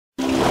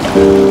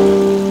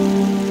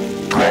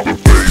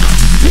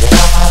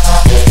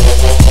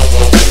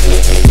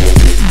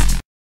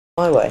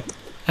my way.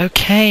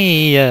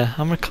 Okay,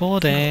 I'm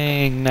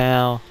recording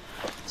now.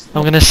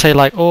 I'm gonna say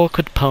like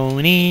awkward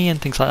pony and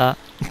things like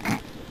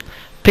that.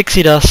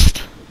 Pixie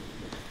dust.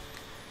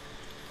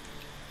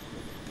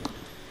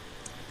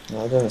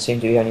 No, there doesn't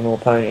seem to be any more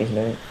ponies,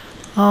 mate.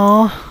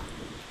 Oh,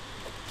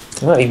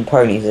 They're not even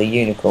ponies, they're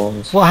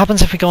unicorns. what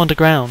happens if we go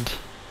underground?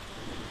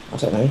 I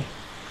don't know.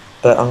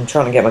 But I'm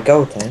trying to get my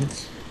gold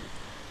tanks.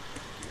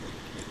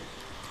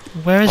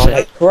 Where is Oh, it?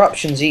 mate,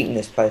 corruption's eating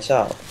this place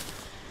up.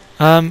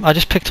 I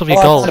just picked up your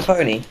I gold. found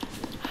a pony.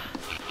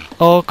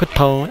 Awkward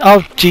pony.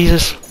 Oh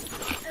Jesus!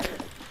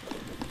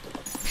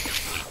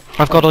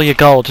 I've got all your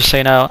gold, just so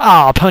you know.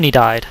 Ah, a pony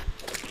died.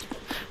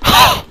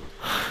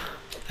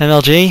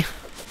 MLG.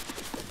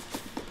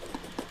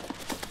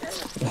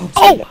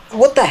 Oh!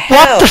 What the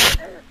hell? What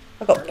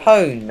the I got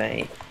pwned,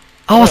 mate.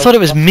 Oh, I thought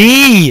it was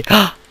me!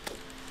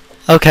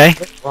 Okay.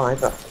 Right,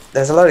 but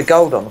there's a load of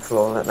gold on the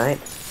floor, look, mate.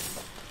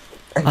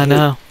 And I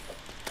know.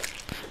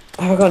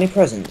 Have I got any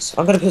presents?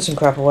 I'm gonna put some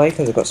crap away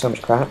because I've got so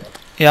much crap.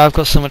 Yeah, I've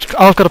got so much.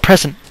 Oh, I've got a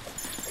present.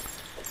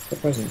 What's the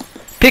present?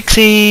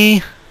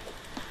 Pixie!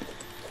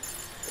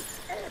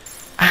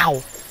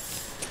 Ow!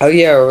 Oh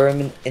yeah, we're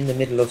in the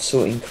middle of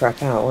sorting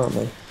crap out, aren't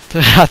we?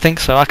 I think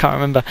so, I can't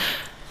remember.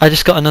 I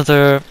just got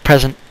another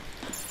present.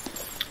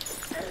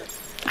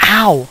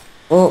 Ow!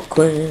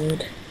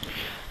 Awkward.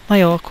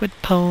 My awkward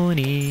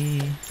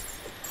pony.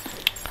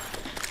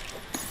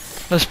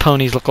 Those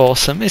ponies look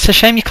awesome. It's a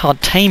shame you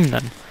can't tame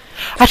them.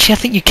 Actually, I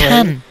think you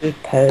can.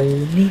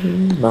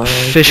 Pony, my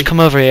Fish,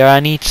 come over here. I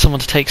need someone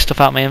to take stuff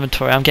out of my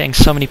inventory. I'm getting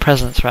so many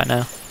presents right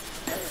now.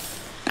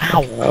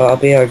 Ow! Okay, I'll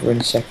be over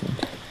in a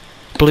second.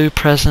 Blue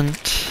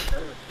present.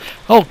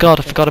 Oh god,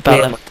 I forgot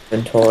about them.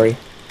 Inventory.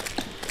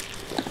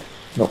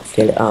 Not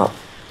fill it up.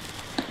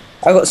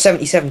 I got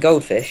 77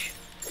 goldfish.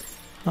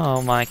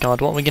 Oh my god,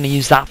 what are we going to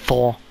use that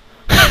for?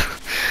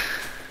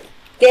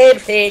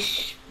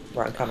 Goldfish.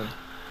 Right, I'm coming.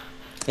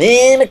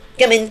 I'm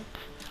coming.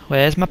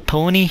 Where's my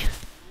pony?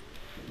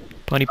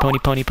 Pony, pony,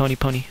 pony, pony,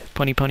 pony,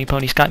 pony, pony,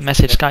 pony. Skype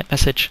message, Skype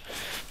message.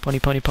 Pony,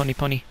 pony, pony,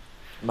 pony.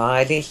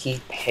 My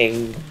little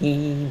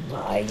pony,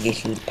 my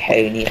little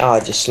pony. Oh, I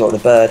just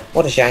slaughtered a bird.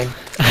 What a shame.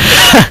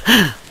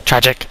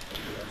 Tragic.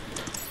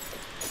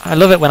 I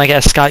love it when I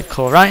get a Skype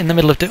call right in the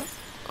middle of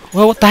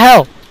Well, what the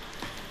hell?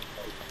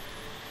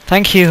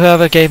 Thank you,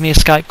 whoever gave me a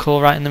Skype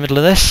call right in the middle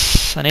of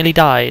this. I nearly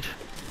died.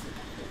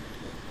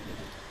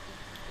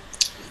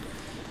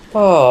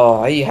 Oh,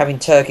 are you having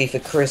turkey for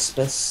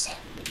Christmas?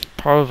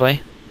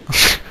 Probably.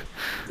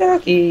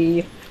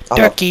 Turkey. Oh,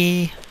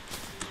 Turkey.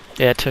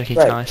 Yeah, turkey's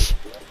Right. nice.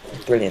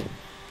 brilliant.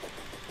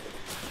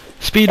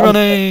 Speed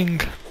running.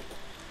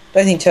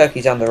 Don't think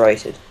turkey's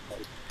underrated.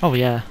 Oh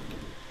yeah.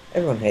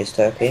 Everyone hates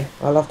turkey.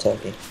 I love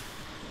turkey.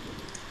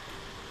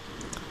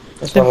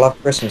 That's what I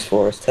love Christmas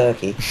for, is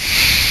turkey.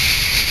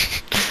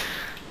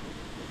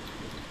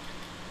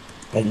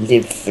 I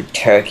live for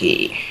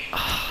turkey.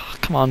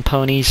 Come on,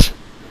 ponies.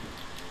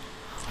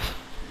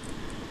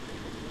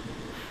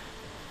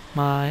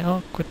 My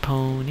awkward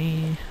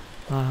pony.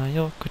 My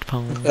awkward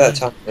pony. Look at that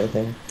tiny little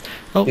thing.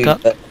 Oh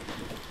god. That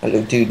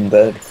little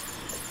Dudenberg.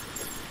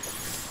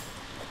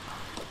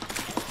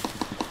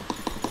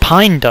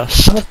 Pine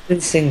dust. How much do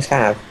these things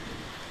have?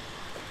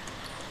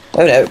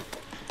 Oh no.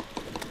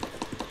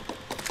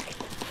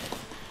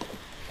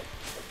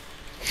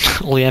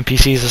 All the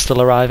NPCs are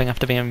still arriving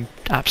after being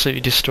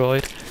absolutely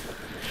destroyed.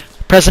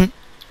 Present.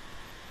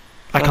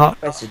 I can't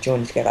press the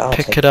join to get out.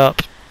 pick it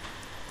up.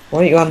 Why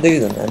don't you undo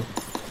them then?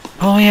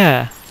 Oh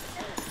yeah.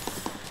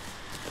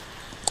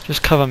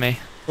 Just cover me.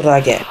 What did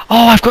I get?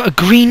 Oh, I've got a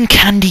green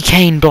candy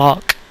cane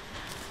block.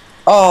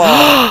 Oh,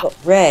 I've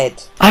got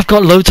red. I've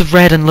got loads of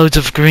red and loads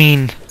of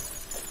green.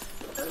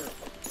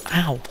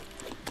 Ow.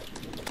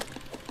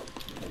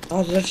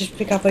 Oh, did I just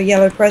pick up a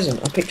yellow present?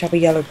 I picked up a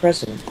yellow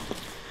present.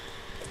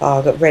 Oh,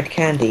 I got red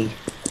candy.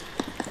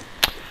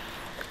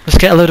 Let's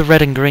get a load of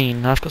red and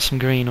green. I've got some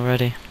green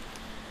already.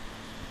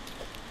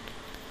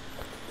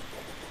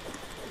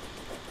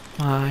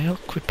 My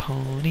awkward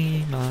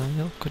pony, my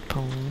awkward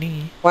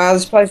pony. Wow,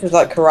 this place was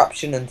like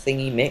corruption and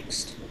thingy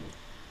mixed.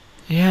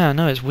 Yeah,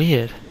 no, it's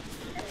weird.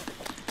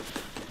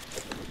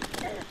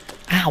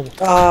 Ow.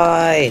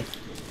 Bye.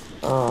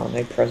 Oh,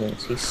 no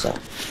presents. He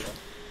sucks.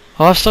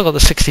 Oh, I've still got the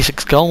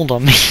 66 gold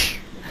on me.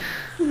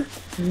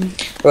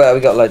 Well, we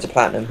got loads of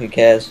platinum. Who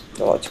cares?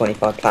 Got like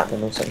 25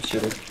 platinum or something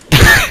stupid.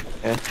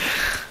 Yeah.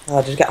 Oh,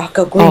 I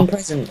got green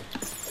present.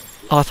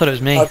 Oh, I thought it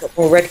was me. I got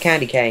more red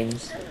candy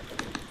canes.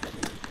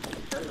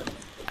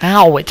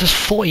 Ow, it does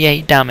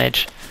 48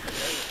 damage.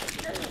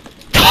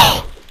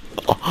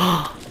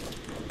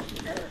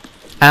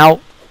 Ow.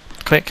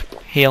 Quick,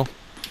 heal.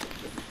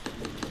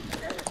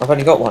 I've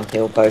only got one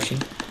heal potion.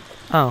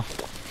 Oh.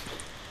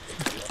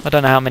 I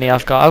don't know how many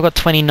I've got. I've got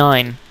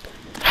 29.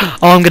 Oh,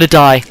 I'm gonna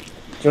die. Do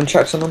you want to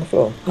chuck some on the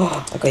floor?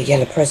 Oh, I got a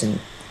yellow present.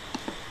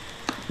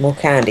 More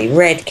candy.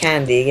 Red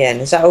candy again.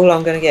 Is that all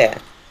I'm gonna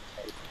get?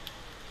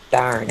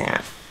 Darn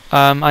it.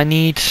 I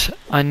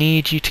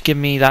need you to give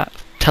me that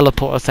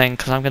teleporter thing,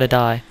 because I'm gonna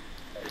die.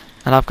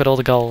 And I've got all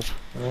the gold.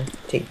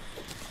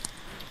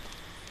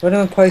 Where do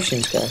my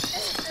potions go?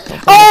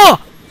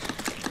 Oh!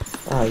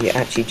 Oh, you're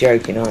actually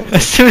joking, aren't you?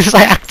 As soon as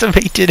I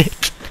activated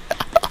it.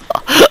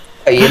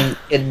 Oh,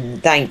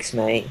 thanks,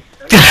 mate.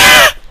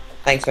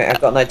 Thanks, mate.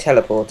 I've got no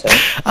teleporter.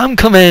 I'm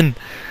coming.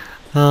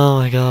 Oh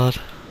my god.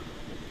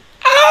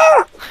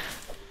 Ah!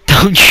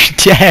 Don't you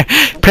dare.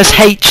 Press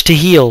H to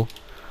heal.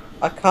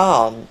 I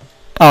can't.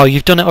 Oh,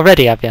 you've done it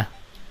already, have you?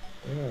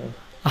 Yeah.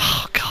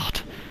 Oh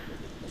god.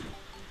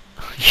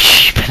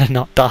 You better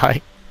not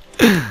die.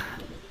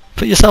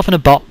 Put yourself in a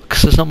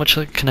box. There's not much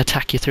that can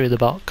attack you through the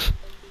box.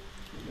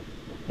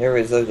 There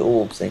is those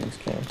orb things,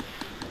 Cam.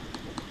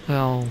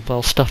 Oh,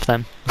 well, stuff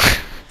them.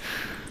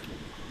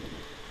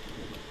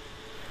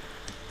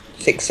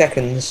 6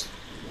 seconds.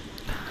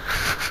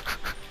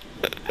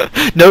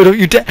 No, don't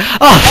you dare!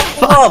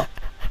 Oh,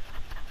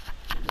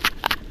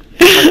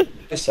 fuck!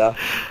 Closer.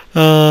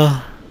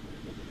 Uh,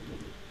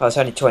 Oh, it's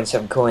only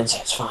 27 coins.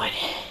 It's fine.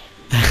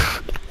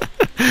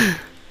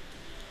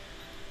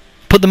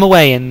 put them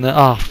away in the...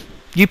 Oh,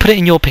 you put it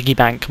in your piggy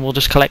bank and we'll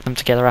just collect them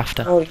together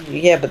after. Oh,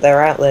 yeah, but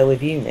they're out there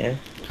with you now.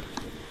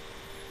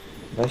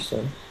 Most of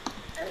them.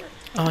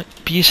 Oh,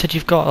 but you said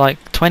you've got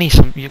like 20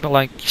 some... You've got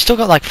like... You still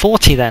got like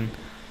 40 then.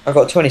 I've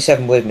got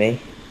 27 with me.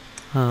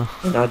 Oh.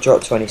 And I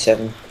dropped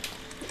 27.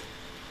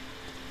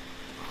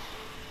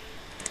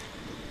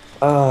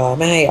 Oh,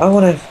 mate, I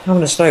want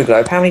a snow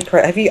globe. How many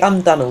have you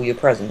undone all your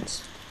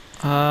presents?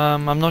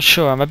 I'm not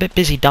sure. I'm a bit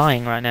busy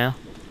dying right now.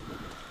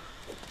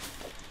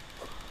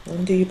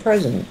 Undo your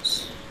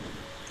presents.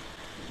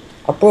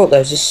 I brought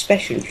those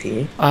especially for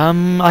you.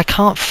 I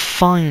can't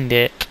find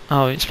it.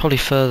 Oh, it's probably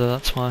further,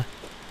 that's why.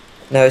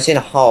 No, it's in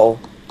a hole.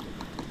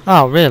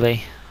 Oh,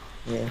 really?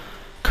 Yeah.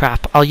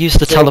 Crap. I'll use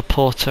the So-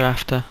 teleporter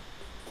after.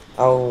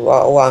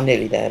 Oh, I'm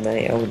nearly there,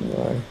 mate. I wouldn't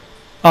worry.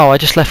 Oh, I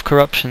just left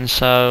corruption,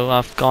 so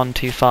I've gone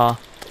too far.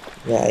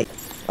 Yeah,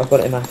 I've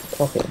got it in my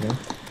pocket now.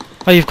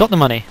 Oh, you've got the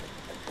money?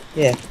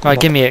 Yeah. Right,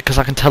 give me it, because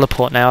I can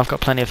teleport now. I've got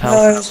plenty of health.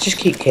 No, let's just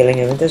keep killing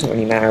him. It doesn't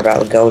really matter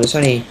about the gold. It's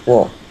only,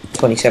 what,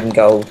 27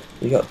 gold.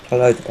 We got a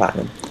load of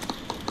platinum.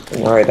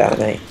 Don't worry about it,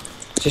 mate.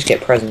 Just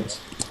get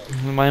presents.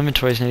 My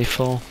inventory's nearly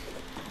full.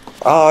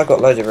 Oh, I got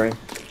loads of room.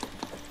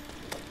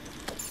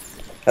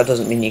 That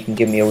doesn't mean you can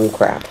give me all your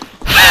crap.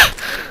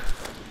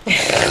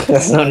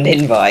 That's not an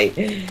invite.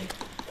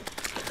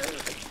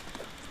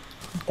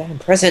 Damn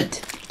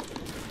present.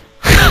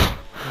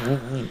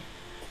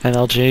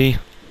 NLG.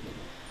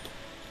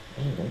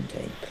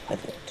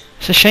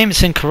 It's a shame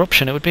it's in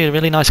corruption. It would be a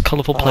really nice,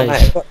 colourful Oh, place.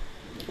 mate, I've got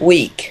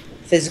weak.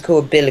 Physical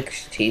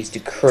abilities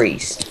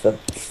decreased for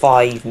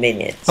 5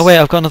 minutes. Oh wait,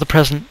 I've got another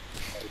present.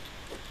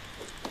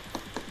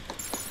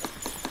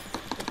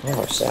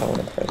 Oh, so I want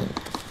a present.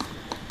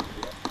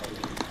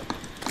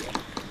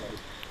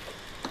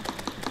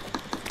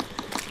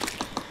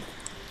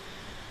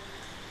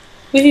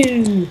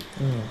 Woo!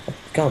 Oh, for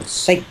God's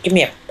sake, give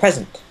me a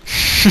present.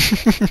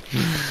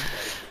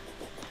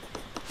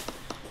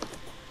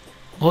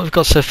 What we've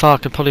got so far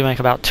could probably make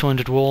about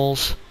 200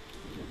 walls.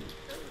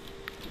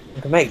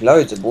 I can make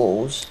loads of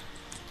walls.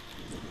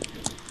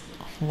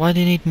 Why do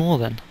you need more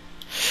then?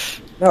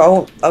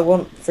 No, I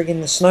want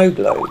friggin' the snow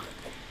globe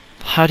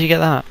How do you get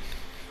that?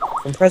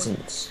 from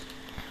presents.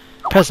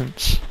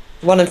 Presents?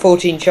 1 in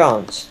 14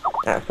 chance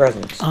out of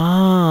presents.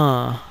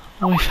 Ah,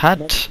 well, we've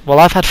had... Well,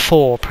 I've had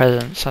 4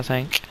 presents, I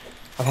think.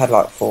 I've had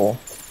like 4.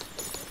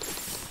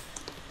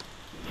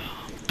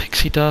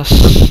 Pixie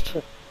dust.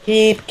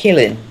 Keep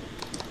killing.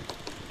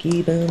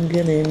 Keep on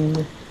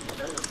killing.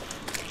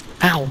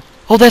 Ow!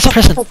 Oh, there's a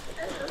present!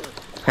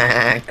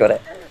 Haha, got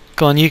it.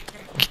 Go on, you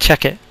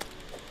check it.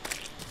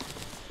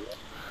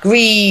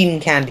 Green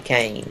candy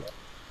cane.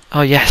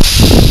 Oh, yes.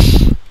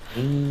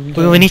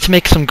 We need to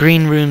make some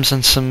green rooms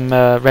and some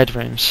red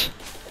rooms.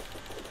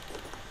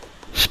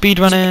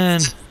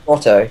 Speedrunning!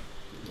 Grotto.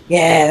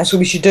 Yeah, that's what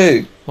we should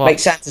do. What? Make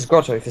Santa's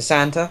grotto for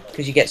Santa,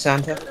 because you get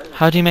Santa.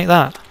 How do you make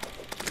that?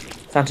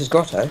 Santa's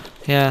grotto.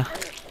 Yeah.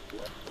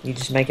 You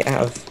just make it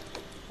out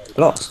of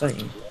blocks, don't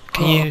you?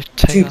 Can you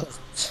take that?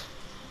 Presents.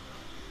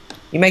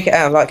 You make it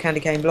out of like candy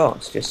cane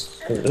blocks, just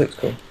because it looks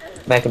cool.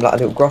 Make them like a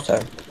little grotto.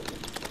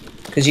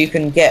 Because you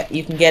can get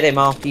him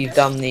after you've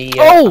done the.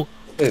 Oh!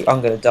 Ooh,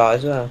 I'm gonna die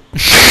as well.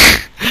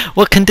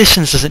 What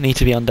conditions does it need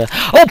to be under?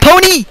 Oh,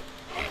 pony!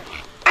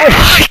 Oh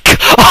my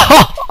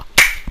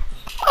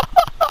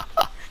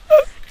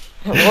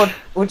god!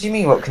 What do you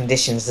mean? What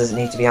conditions does it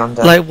need to be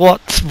under? Like,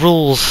 what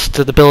rules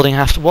do the building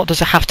have to? What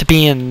does it have to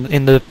be in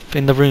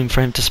the room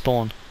for him to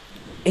spawn?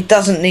 It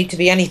doesn't need to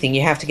be anything.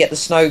 You have to get the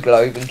snow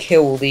globe and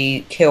kill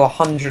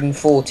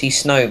 140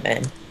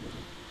 snowmen,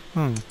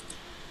 Hmm.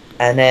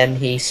 and then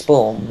he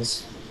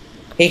spawns.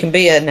 He can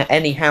be in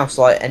any house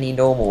like any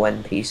normal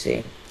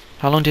NPC.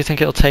 How long do you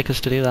think it'll take us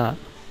to do that?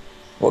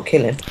 What,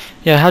 kill him?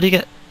 Yeah. How do you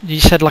get? You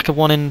said like a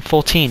 1 in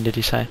 14. Did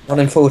you say? 1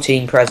 in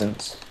 14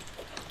 presents.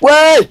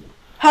 Whoa!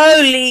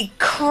 Holy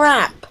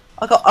crap!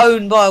 I got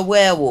owned by a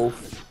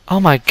werewolf. Oh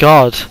my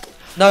god!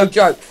 No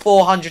joke.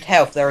 400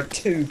 health. There are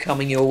 2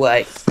 coming your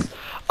way.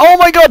 Oh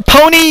my god,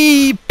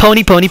 pony!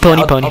 Pony, pony,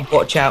 pony, pony. I'll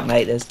watch out,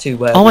 mate. There's 2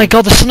 werewolves. Oh my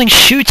god, there's something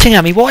shooting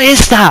at me. What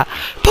is that?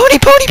 Pony,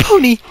 pony,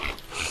 pony!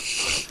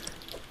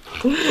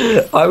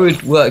 I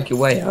would work your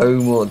way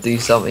home or do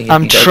something.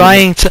 I'm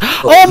trying to.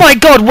 Oh my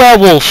god,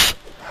 werewolf!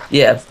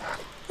 Yeah.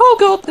 Oh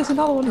god, there's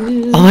another one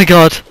here. Oh my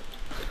god.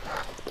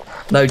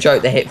 No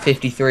joke, they hit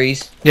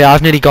 53s. Yeah,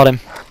 I've nearly got him.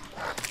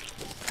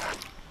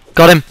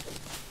 Got him.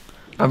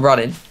 I'm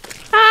running.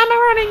 I'm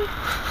running.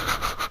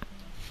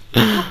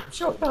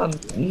 Shotgun.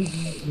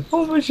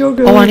 Oh my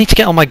shotgun. Oh, I need to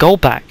get all my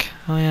gold back.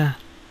 Oh yeah.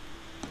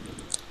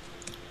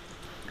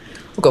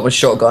 I've got my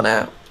shotgun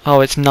out.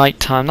 Oh, it's night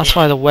time. That's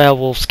why the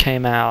werewolves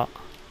came out.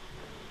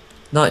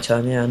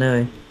 Nighttime, yeah, I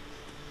know.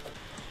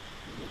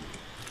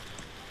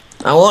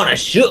 I want a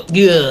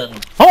shotgun.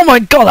 Oh my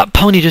god, that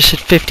pony just did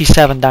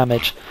 57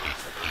 damage.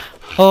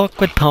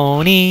 Awkward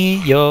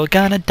pony, you're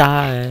gonna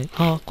die.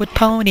 Awkward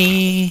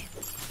pony.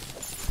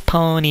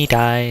 Pony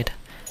died.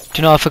 Do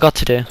you know what I forgot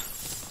to do?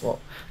 What?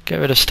 Get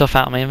rid of stuff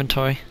out of my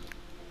inventory.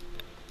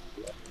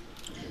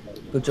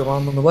 Good job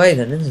I'm on the way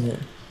then, isn't it?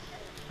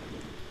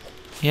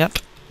 Yep.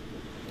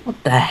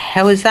 What the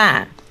hell is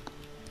that?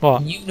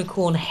 What?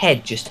 Unicorn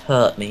head just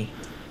hurt me.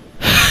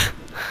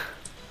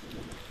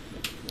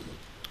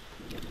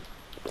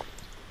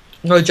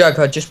 No joke,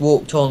 I just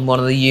walked on one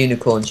of the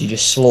unicorns you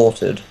just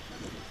slaughtered.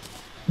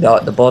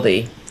 Like the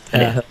body,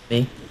 and Yeah. it hurt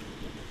me.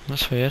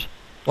 That's weird.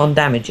 1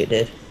 damage it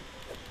did.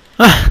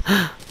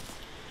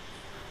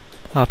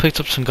 Oh, I picked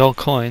up some gold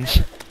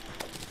coins.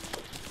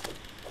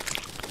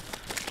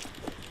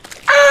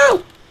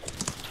 Ow!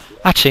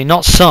 Actually,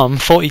 not some,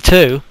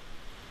 42.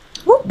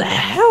 What the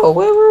hell?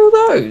 Where were all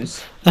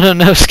those? I don't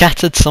know,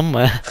 scattered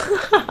somewhere.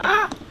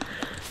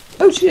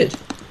 Oh shit.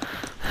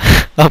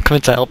 I'm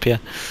coming to help you.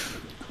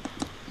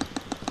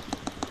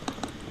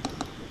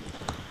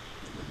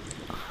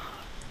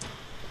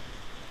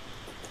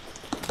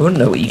 I wouldn't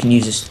know what you can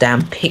use this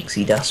damn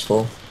pixie dust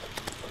for.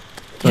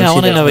 Yeah, I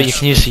want to know what you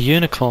can use the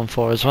unicorn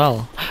for as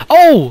well.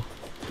 Oh!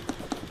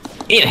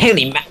 In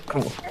holy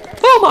mackerel.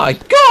 Oh my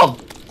god!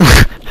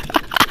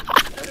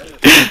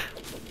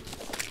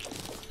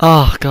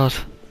 Oh god.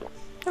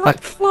 They're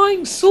like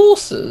flying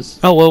saucers.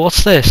 Oh well,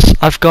 what's this?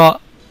 I've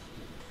got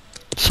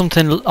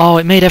something. Oh,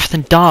 it made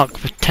everything dark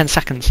for 10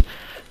 seconds.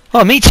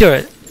 Oh, a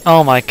meteor!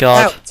 Oh my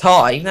god. About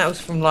time. That was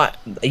from like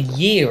a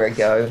year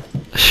ago.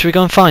 Should we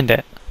go and find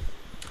it?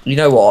 You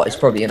know what? It's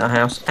probably in our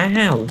house.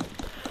 Ow!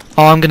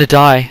 Oh, I'm gonna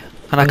die.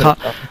 And I can't.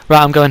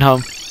 Right, I'm going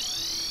home.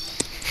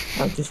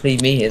 Oh, just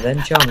leave me here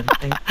then, charming.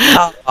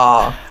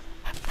 Ah.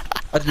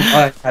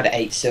 I had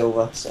 8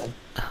 silver, so.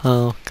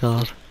 Oh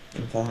god.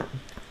 In fact.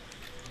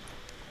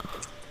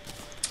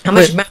 How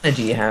much mana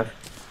do you have?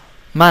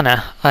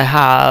 Mana, I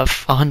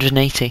have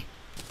 180.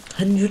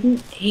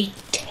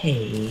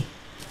 180.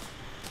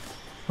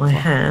 I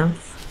have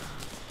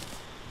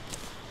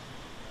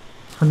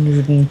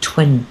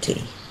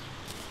 120.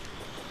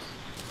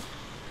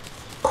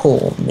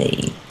 Poor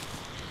me.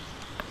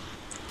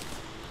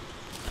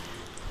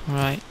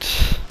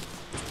 Right.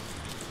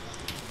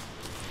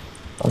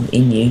 I'm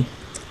in you.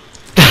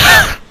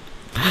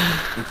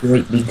 You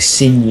great big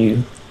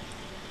sinew.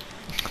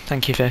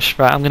 Thank you, fish.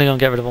 Right, I'm gonna go and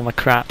get rid of all my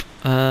crap.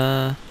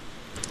 I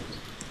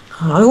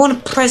want a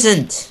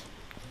present.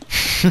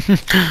 I'm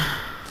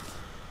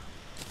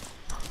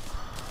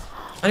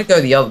gonna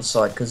go the other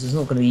side because there's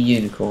not gonna be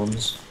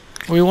unicorns.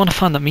 We want to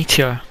find that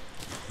meteor.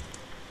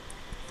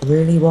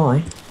 Really?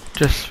 Why?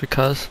 Just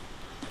because.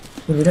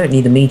 Well, we don't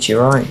need a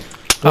meteorite.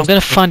 I'm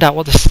gonna find out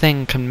what this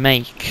thing can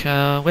make.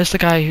 Where's the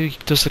guy who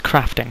does the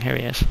crafting? Here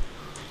he is.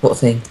 What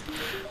thing?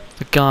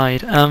 The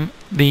guide.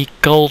 The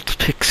gold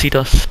pixie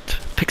dust.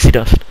 Pixie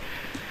dust.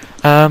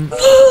 Oh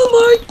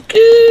my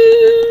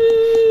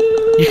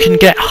god! You can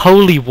get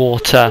holy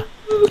water.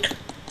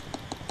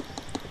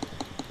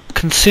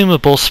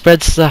 Consumable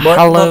spreads the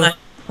hallow.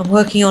 I'm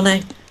working on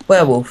a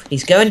werewolf.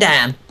 He's going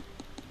down.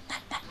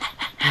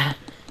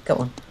 Come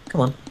on,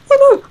 come on.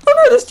 Oh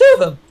no, there's 2 of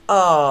them.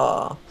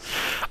 Ah.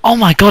 Oh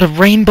my god, a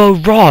rainbow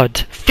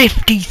rod!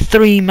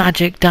 53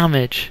 magic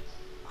damage.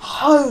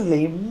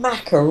 Holy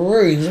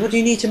macaroons! What do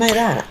you need to make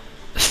that?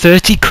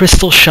 30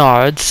 crystal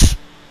shards,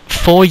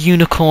 4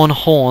 unicorn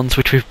horns,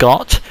 which we've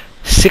got,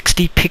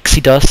 60 pixie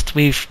dust,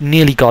 we've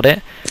nearly got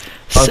it.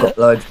 I've got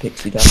loads of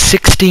pixie dust.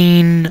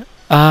 16,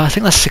 I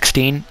think that's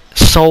 16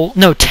 soul,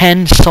 no,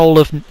 10 soul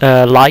of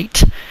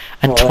light,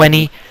 and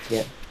 20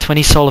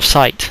 soul of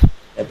sight.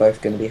 They're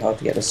both going to be hard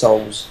to get the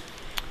souls.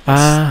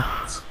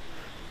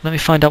 Let me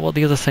find out what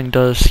the other thing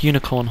does.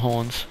 Unicorn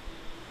horns.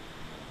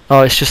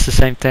 Oh, it's just the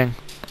same thing.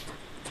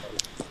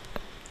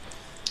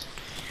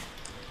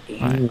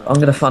 Right. I'm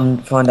going to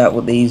find out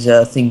what these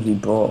things we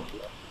brought.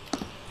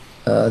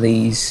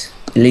 These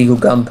illegal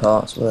gun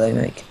parts, what do they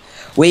make?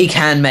 We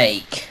can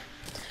make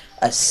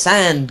a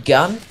sand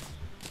gun.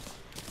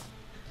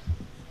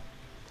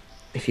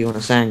 If you want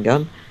a sand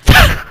gun.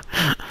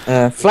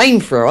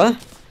 Flamethrower.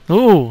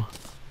 Ooh.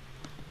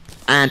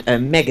 And a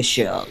mega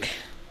shark.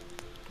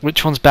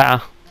 Which one's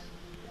better?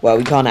 Well,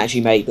 we can't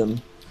actually make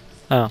them.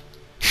 Oh.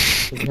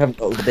 We haven't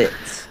got all the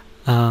bits.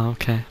 Oh,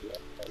 okay.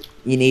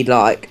 You need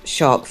like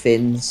shark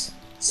fins,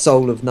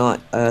 soul of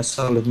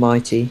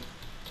mighty.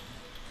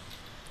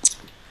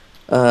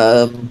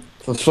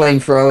 For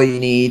flamethrower, you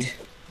need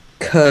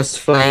cursed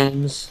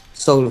flames,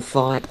 soul of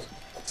fight,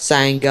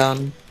 sand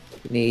gun.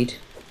 You need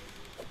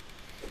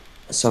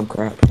some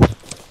crap.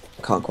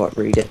 Can't quite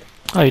read it.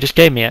 Oh, you just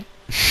gave me it.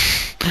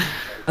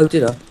 Oh,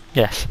 did I?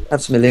 Yes.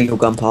 Have some illegal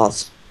gun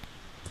parts.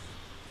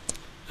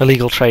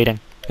 Illegal trading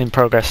in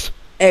progress.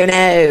 Oh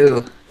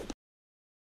no!